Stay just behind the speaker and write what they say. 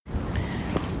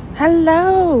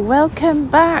Hello, welcome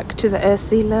back to the Earth,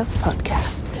 Sea, Love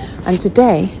podcast. And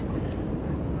today,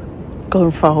 going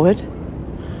forward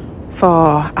for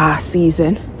our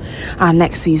season, our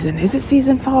next season, is it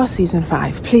season 4 or season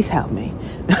 5? Please help me.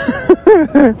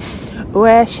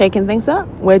 We're shaking things up.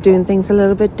 We're doing things a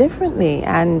little bit differently.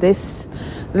 And this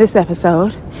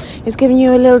episode is giving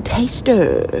you a little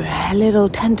taster, a little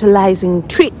tantalizing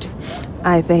treat,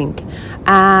 I think.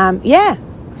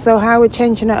 So how we're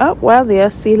changing it up? Well, the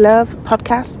Earth, Sea, Love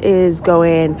podcast is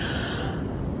going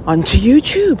onto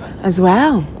YouTube as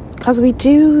well, because we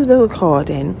do the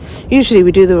recording. Usually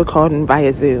we do the recording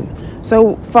via Zoom.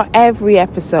 So for every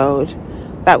episode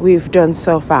that we've done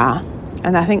so far,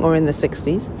 and I think we're in the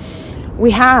 60s,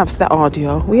 we have the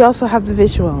audio. We also have the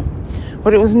visual.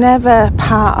 But it was never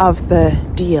part of the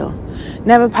deal,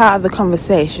 never part of the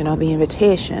conversation or the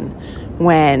invitation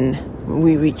when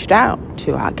we reached out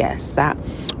to our guests that,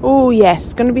 oh yes,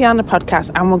 it's going to be on the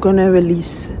podcast and we're going to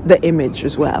release the image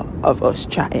as well of us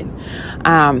chatting.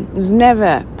 It was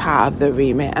never part of the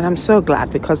remit, and I'm so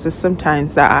glad, because there's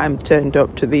sometimes that I'm turned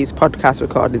up to these podcast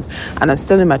recordings and I'm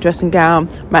still in my dressing gown,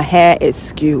 my hair is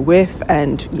skew with,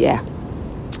 and yeah.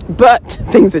 But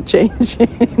things are changing.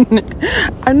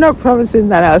 I'm not promising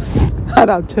that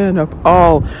I'll turn up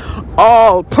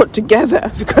all put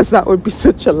together, because that would be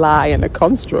such a lie and a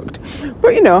construct.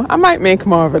 But I might make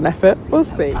more of an effort. We'll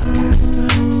see.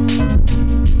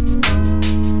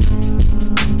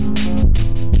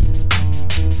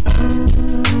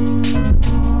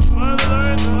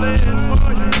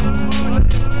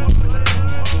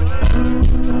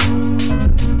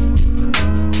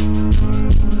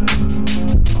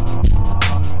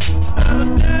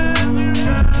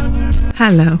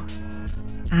 Hello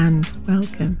and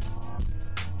welcome.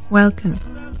 Welcome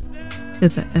to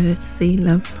the Earth, Sea,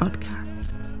 Love podcast.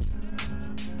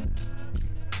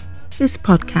 This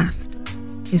podcast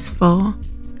is for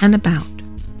and about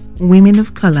women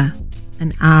of colour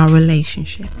and our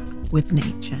relationship with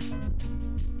nature.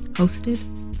 Hosted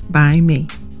by me,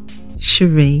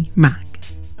 Cherie Mack.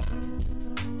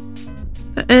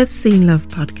 The Earth, Sea, Love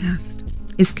podcast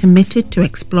is committed to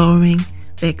exploring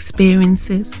the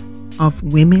experiences of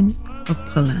women of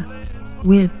colour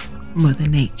with Mother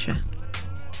Nature.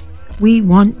 We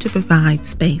want to provide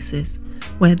spaces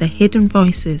where the hidden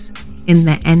voices in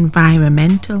the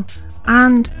environmental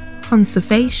and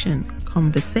conservation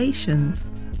conversations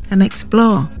can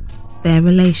explore their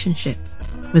relationship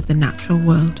with the natural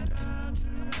world.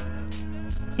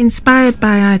 Inspired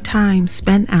by our time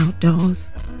spent outdoors,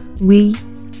 we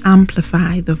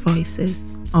amplify the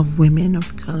voices of women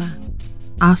of colour,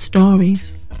 our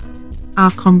stories,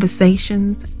 our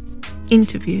conversations,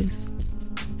 interviews,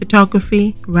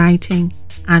 photography, writing,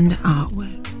 and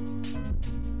artwork.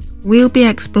 We'll be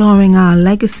exploring our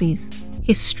legacies,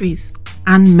 histories,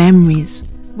 and memories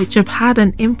which have had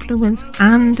an influence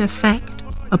and effect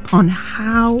upon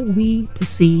how we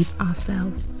perceive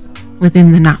ourselves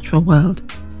within the natural world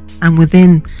and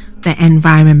within the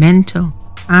environmental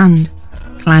and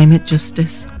climate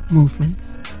justice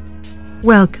movements.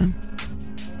 Welcome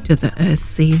to the Earth,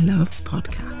 Sea, Love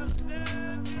podcast.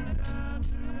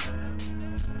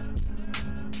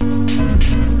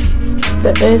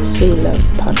 The Earth, Sea, Love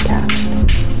podcast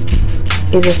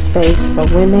is a space for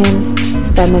women,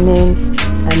 feminine,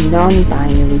 and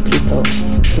non-binary people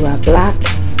who are Black,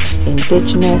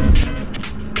 Indigenous,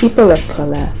 people of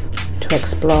colour, to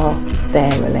explore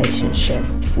their relationship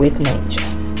with nature.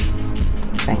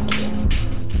 Thank you.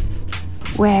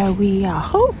 Where we are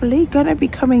hopefully going to be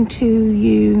coming to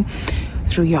you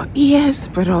through your ears,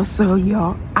 but also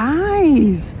your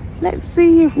eyes. Let's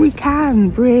see if we can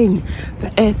bring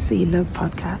the Earth, Sea, Love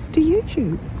podcast to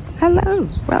YouTube. Hello,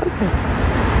 welcome.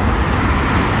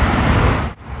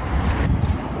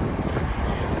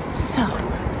 So,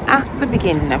 at the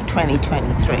beginning of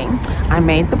 2023, I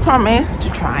made the promise to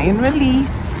try and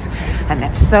release an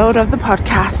episode of the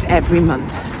podcast every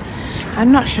month.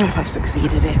 I'm not sure if I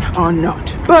succeeded in or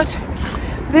not, but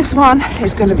this one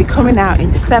is going to be coming out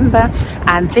in December,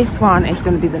 and this one is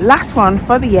going to be the last one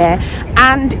for the year,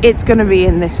 and it's going to be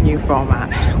in this new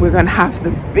format. We're going to have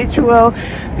the visual,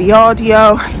 the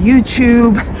audio,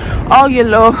 YouTube, all your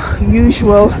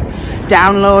usual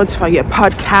downloads for your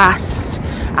podcast,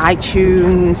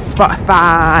 iTunes,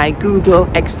 Spotify, Google,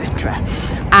 etc.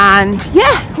 And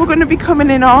yeah, we're going to be coming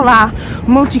in all our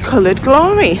multicolored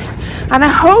glory, and I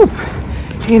hope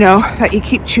that you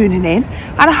keep tuning in,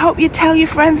 and I hope you tell your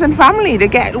friends and family to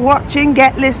get watching,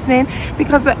 get listening,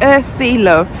 because the Earth, Sea,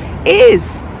 Love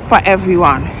is for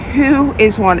everyone who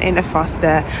is wanting to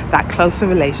foster that closer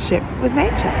relationship with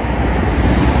nature.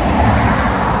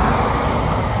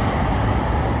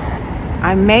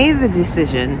 I made the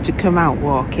decision to come out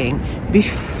walking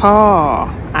before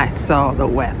I saw the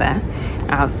weather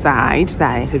outside,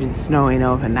 that it had been snowing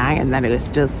overnight and that it was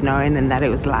still snowing and that it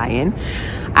was lying,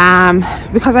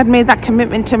 because I'd made that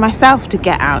commitment to myself to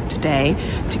get out today,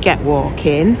 to get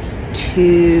walking,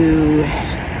 to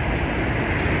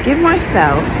give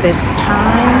myself this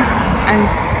time and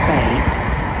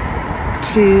space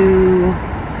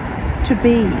to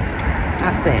be.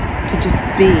 That's it, to just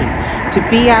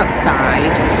be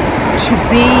outside, to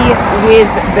be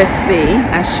with the sea,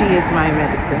 as she is my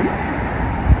medicine.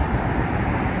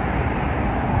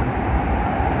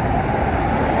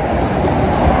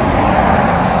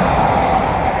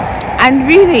 And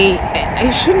really,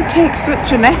 it shouldn't take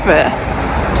such an effort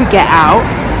to get out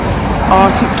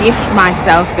or to gift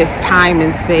myself this time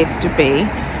and space to be,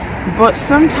 but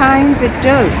sometimes it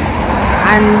does.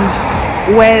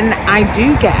 And when I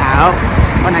do get out,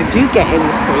 when I do get in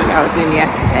the sea, I was in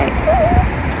yesterday,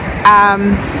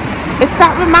 it's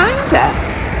that reminder.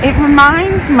 It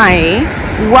reminds me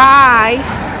why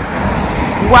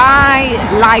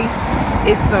life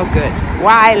is so good,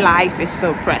 why life is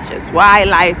so precious, why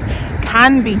life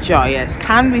can be joyous,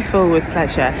 can be filled with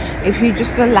pleasure if you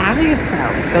just allow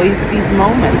yourself these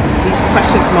moments, these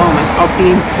precious moments of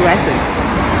being present.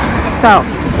 So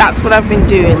that's what I've been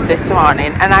doing this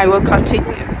morning, and I will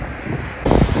continue.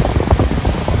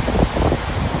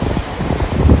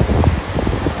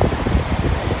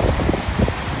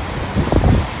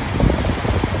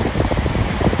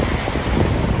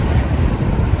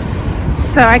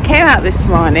 So I came out this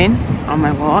morning on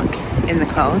my walk in the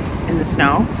cold, in the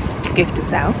snow, gift to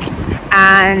self,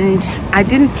 and I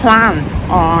didn't plan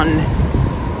on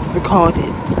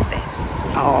recording this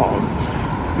or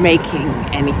making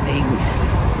anything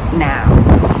now.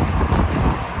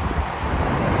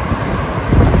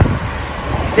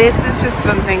 This is just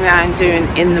something that I'm doing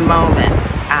in the moment,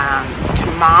 to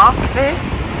mark this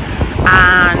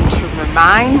and to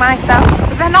remind myself,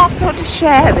 but then also to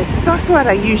share this. It's also what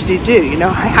I usually do. You know,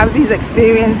 I have these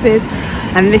experiences,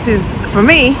 and this is, for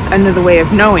me, another way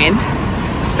of knowing.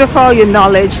 Stuff all your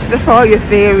knowledge, stuff all your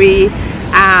theory,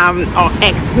 or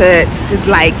experts is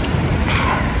like,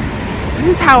 this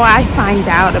is how I find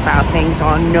out about things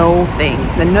or know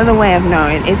things. Another way of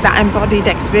knowing is that embodied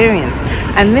experience.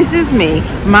 And this is me,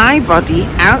 my body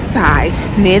outside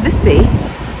near the sea.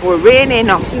 We're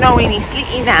raining or snowing or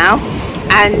sleety now.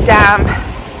 And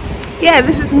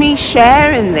this is me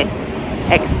sharing this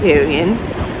experience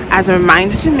as a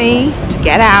reminder to me to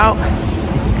get out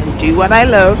and do what I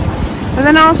love. But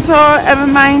then also a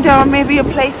reminder, or maybe a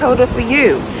placeholder for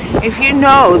you. If you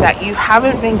know that you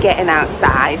haven't been getting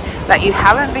outside, that you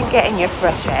haven't been getting your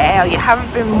fresh air, or you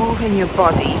haven't been moving your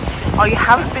body, or you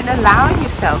haven't been allowing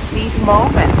yourself these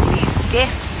moments, these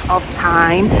gifts of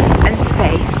time and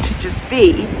space to just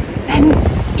be, then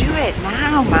do it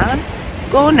now, man.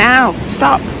 Go now.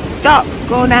 Stop,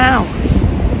 go now.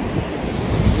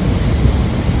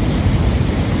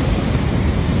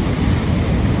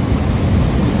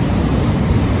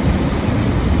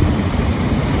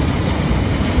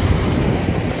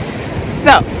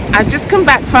 So, I've just come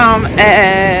back from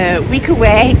a week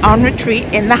away on retreat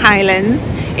in the Highlands,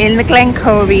 in the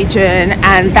Glencoe region,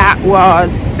 and that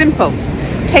was simple.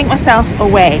 Take myself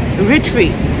away,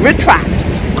 retreat, retract,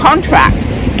 contract,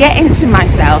 get into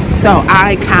myself so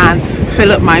I can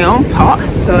fill up my own pot,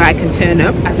 so I can turn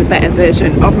up as a better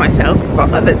version of myself for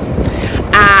others.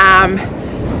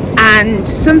 And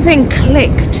something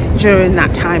clicked during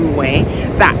that time away,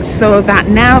 so that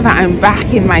now that I'm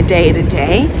back in my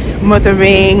day-to-day,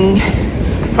 mothering,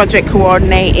 project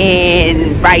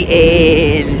coordinating,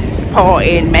 writing,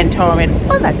 supporting, mentoring,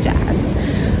 all that jazz,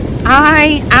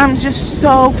 I am just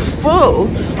so full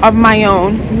of my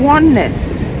own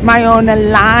oneness, my own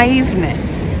aliveness.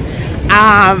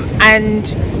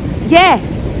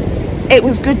 It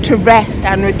was good to rest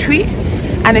and retreat,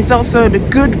 and it's also the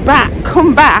good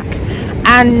come back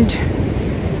and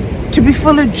to be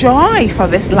full of joy for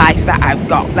this life that I've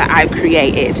got, that I've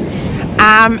created.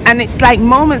 And it's like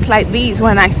moments like these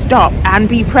when I stop and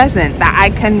be present that I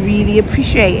can really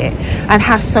appreciate it and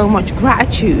have so much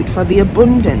gratitude for the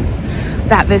abundance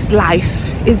that this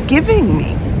life is giving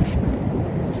me.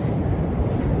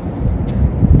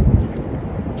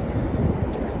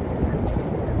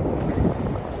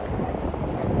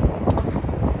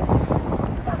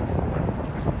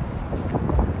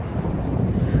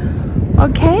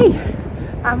 Okay,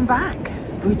 I'm back.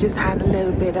 We just had a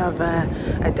little bit of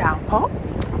a downpour.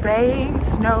 Rain,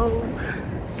 snow,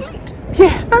 sleet.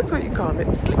 Yeah, that's what you call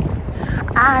it, sleet.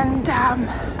 And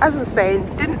as I was saying,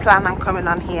 didn't plan on coming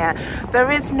on here. There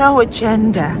is no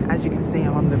agenda. As you can see,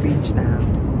 I'm on the beach now.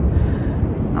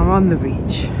 I'm on the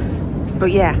beach.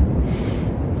 But yeah,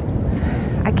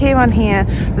 I came on here,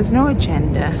 there's no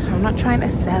agenda. I'm not trying to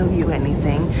sell you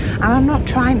anything, and I'm not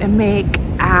trying to make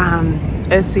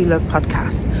Earthly Love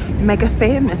podcast mega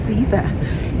famous either.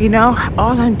 You know,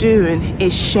 all I'm doing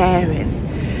is sharing,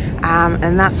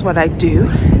 and that's what I do.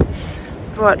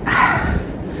 But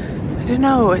I don't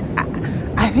know,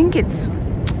 I think this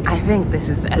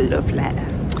is a love letter.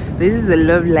 This is a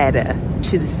love letter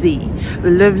to the sea, a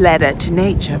love letter to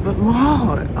nature, but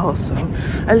more also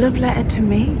a love letter to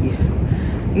me.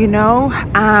 You know,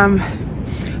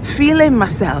 feeling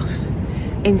myself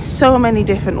in so many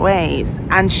different ways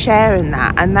and sharing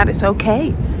that, and that it's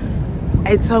okay.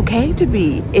 It's okay to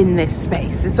be in this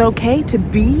space. It's okay to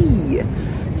be.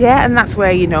 Yeah, and that's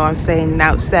where, you know, I'm saying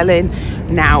now selling,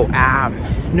 now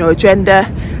no agenda.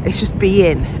 It's just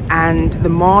being. And the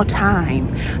more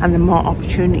time and the more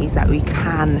opportunities that we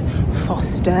can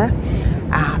foster,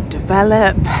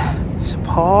 develop,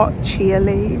 support,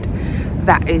 cheerlead,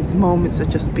 that is moments of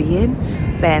just being,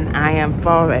 then I am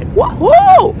for it.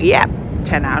 Woohoo! Yep,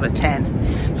 10 out of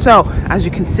 10. So, as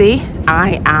you can see,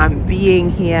 I am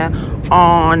being here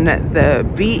on the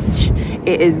beach.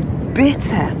 It is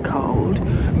bitter cold,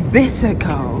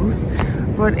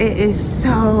 but it is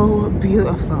so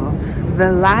beautiful.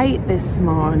 The light this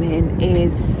morning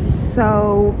is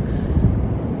so...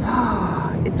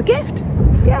 it's a gift.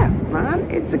 Yeah, man,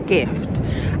 it's a gift.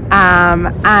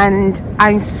 And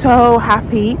I'm so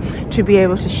happy to be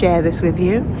able to share this with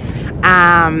you.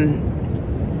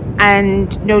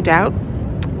 And no doubt,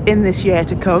 in this year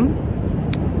to come,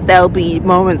 there'll be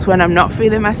moments when I'm not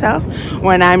feeling myself,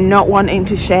 when I'm not wanting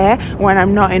to share, when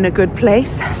I'm not in a good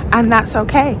place, and that's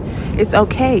okay. It's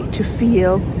okay to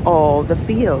feel all the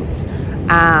feels.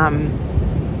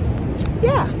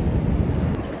 Yeah.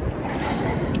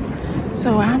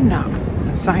 So I'm not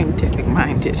scientific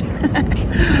minded.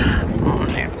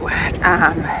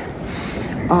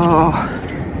 Or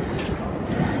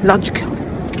logical,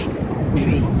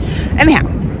 maybe. Anyhow,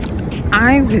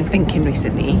 I've been thinking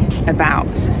recently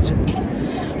about systems.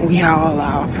 We all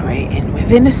are operating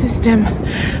within a system,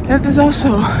 but there's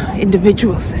also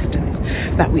individual systems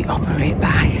that we operate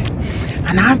by.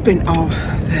 And I've been of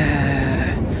the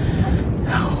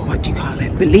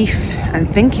belief and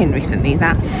thinking recently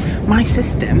that my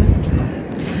system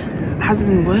hasn't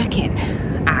been working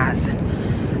as,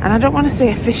 and I don't want to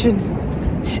say efficiently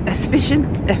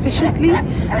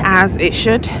as it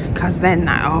should, because then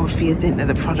that all feeds into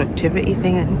the productivity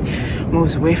thing and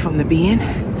moves away from the being.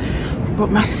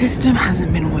 But my system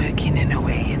hasn't been working in a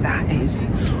way that is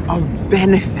of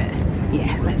benefit,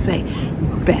 let's say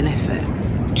benefit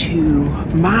to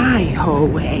my whole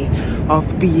way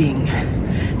of being,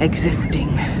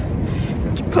 existing.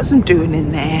 Put some doing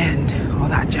in there and all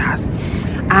that jazz.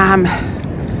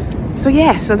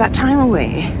 So that time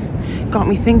away got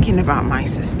me thinking about my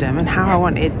system and how I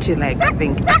wanted to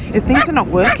think if things are not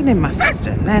working in my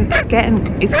system, then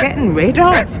it's getting rid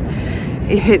of.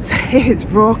 If it's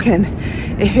broken,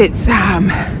 if it's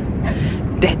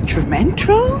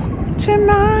detrimental to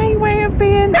my way of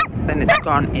being, then it's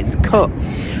gone, it's cut.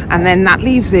 And then that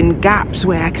leaves in gaps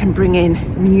where I can bring in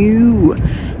new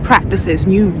practices,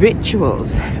 new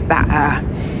rituals that are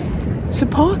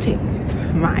supporting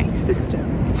my system.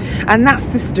 And that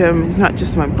system is not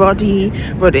just my body,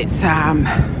 but it's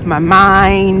my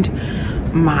mind,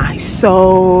 my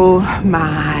soul,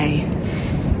 my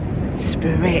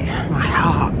spirit, my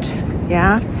heart.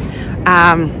 Yeah.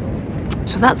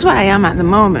 So that's where I am at the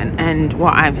moment, and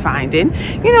what I'm finding,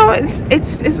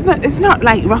 it's not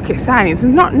like rocket science.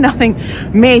 It's not nothing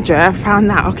major. I found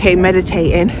that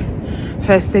meditating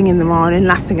first thing in the morning,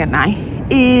 last thing at night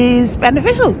is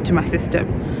beneficial to my system.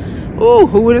 Oh,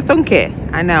 who would have thunk it?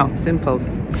 I know, simples.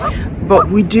 But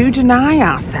we do deny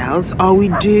ourselves, or we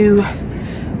do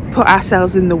put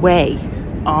ourselves in the way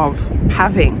of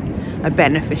having a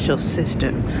beneficial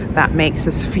system that makes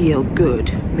us feel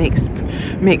good,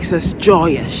 makes us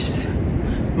joyous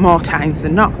more times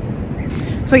than not.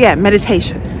 So yeah,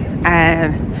 meditation,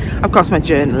 and of course my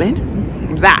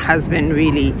journaling. That has been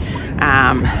really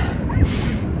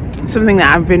something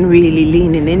that I've been really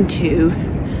leaning into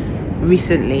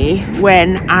recently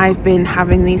when I've been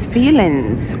having these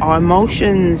feelings or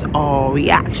emotions or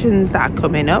reactions that are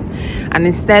coming up, and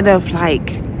instead of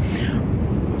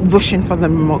rushing for the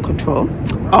remote control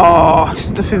or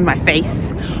stuffing my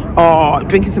face or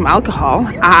drinking some alcohol,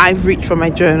 I've reached for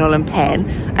my journal and pen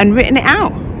and written it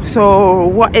out. So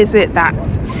what is it that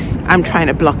I'm trying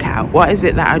to block out? What is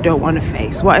it that I don't want to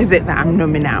face? What is it that I'm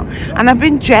numbing out? And I've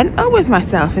been gentle with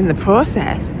myself in the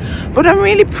process, but I'm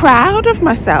really proud of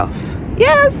myself.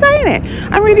 Yeah, I'm saying it.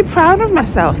 I'm really proud of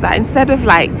myself that instead of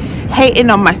like hating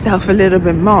on myself a little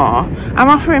bit more, I'm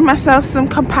offering myself some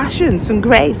compassion, some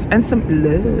grace, and some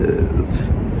love.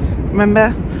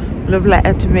 Remember, love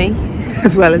letter to me,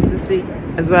 as well as the sea,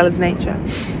 as well as nature.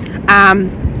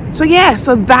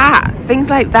 So that things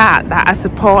like that are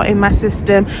supporting my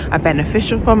system, are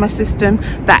beneficial for my system,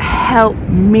 that help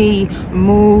me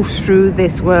move through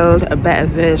this world a better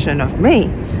version of me,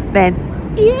 then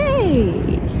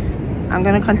yay, I'm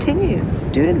going to continue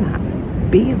doing that,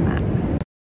 being that.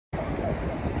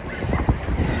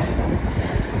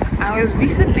 I was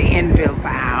recently in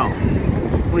Bilbao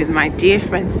with my dear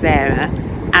friend Sarah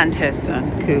and her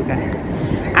son Cougar,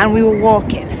 and we were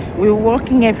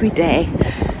walking every day,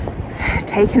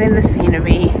 taking in the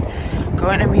scenery,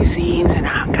 going to museums and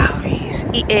art galleries,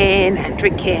 eating and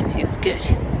drinking. It was good.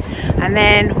 And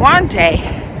then one day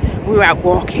we were out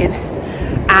walking,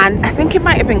 and I think it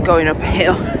might have been going up a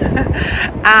hill,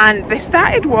 and they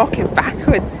started walking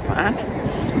backwards, man.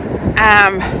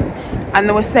 And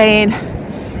they were saying,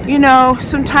 you know,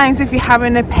 sometimes if you're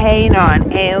having a pain or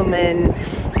an ailment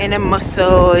in a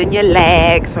muscle in your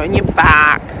legs or in your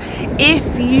back, if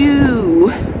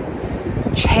you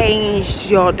changed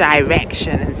your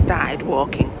direction and started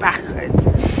walking backwards,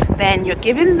 then you're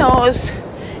giving those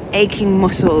aching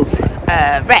muscles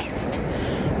rest,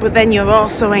 but then you're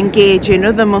also engaging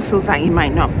other muscles that you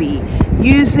might not be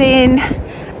using,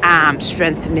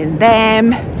 strengthening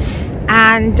them,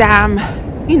 and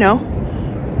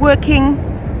working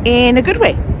in a good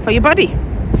way for your body.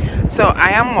 So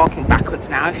I am walking backwards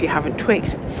now, if you haven't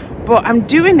twigged, but I'm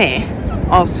doing it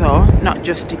also not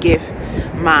just to give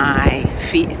my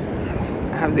feet,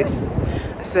 I have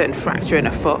a certain fracture in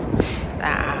a foot,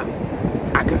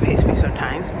 aggravates me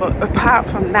sometimes, but apart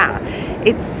from that,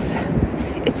 it's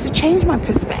to change my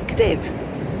perspective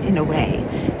in a way,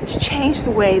 to change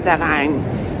the way that I'm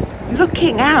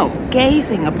looking out,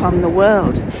 gazing upon the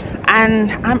world,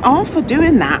 and I'm all for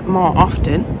doing that more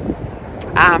often.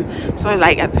 So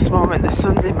like at this moment, the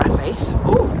sun's in my face.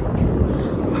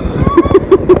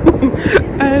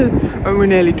 And we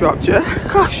nearly dropped you.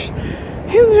 Gosh,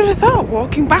 who would have thought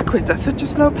walking backwards at such a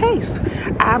slow pace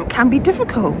can be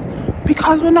difficult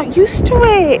because we're not used to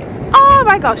it. Oh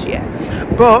my gosh, yeah.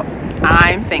 But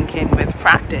I'm thinking with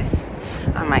practice,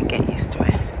 I might get used to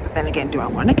it. But then again, do I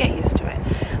want to get used to it?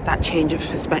 That change of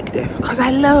perspective, because I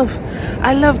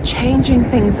love changing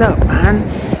things up, man.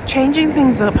 Changing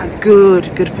things up are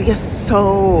good for your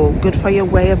soul, good for your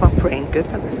way of operating, good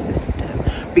for the system.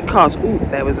 Because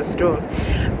there was a stone.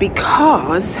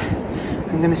 Because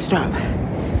I'm going to stop.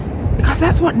 Because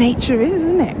that's what nature is,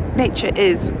 isn't it? Nature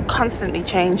is constantly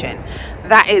changing.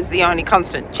 That is the only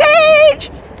constant.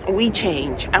 Change. We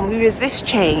change and we resist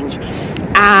change.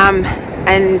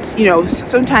 And you know,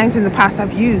 sometimes in the past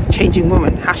I've used changing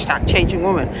woman, #changing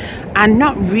woman, and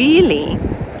not really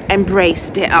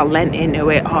embraced it or lent into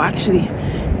it, or actually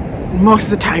most of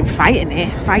the time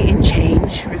fighting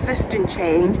change, resisting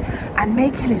change, and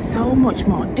making it so much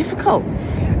more difficult.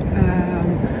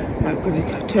 I'm going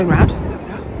to turn around,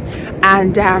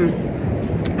 and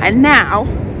now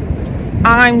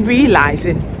I'm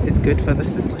realizing it's good for the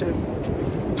system.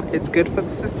 It's good for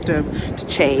the system to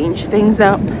change things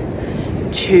up,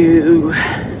 to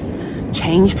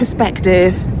change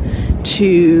perspective,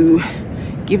 to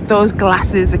give those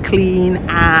glasses a clean,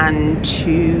 and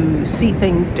to see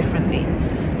things differently,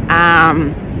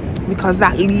 because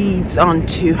that leads on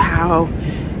to how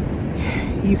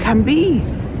you can be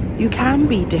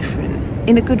different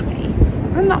in a good way,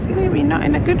 and maybe not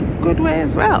in a good way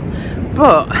as well,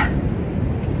 but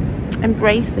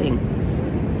embracing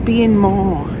being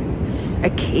more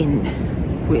akin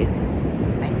with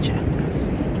nature.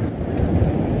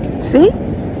 See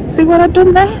what I've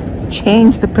done there?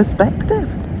 Change the perspective.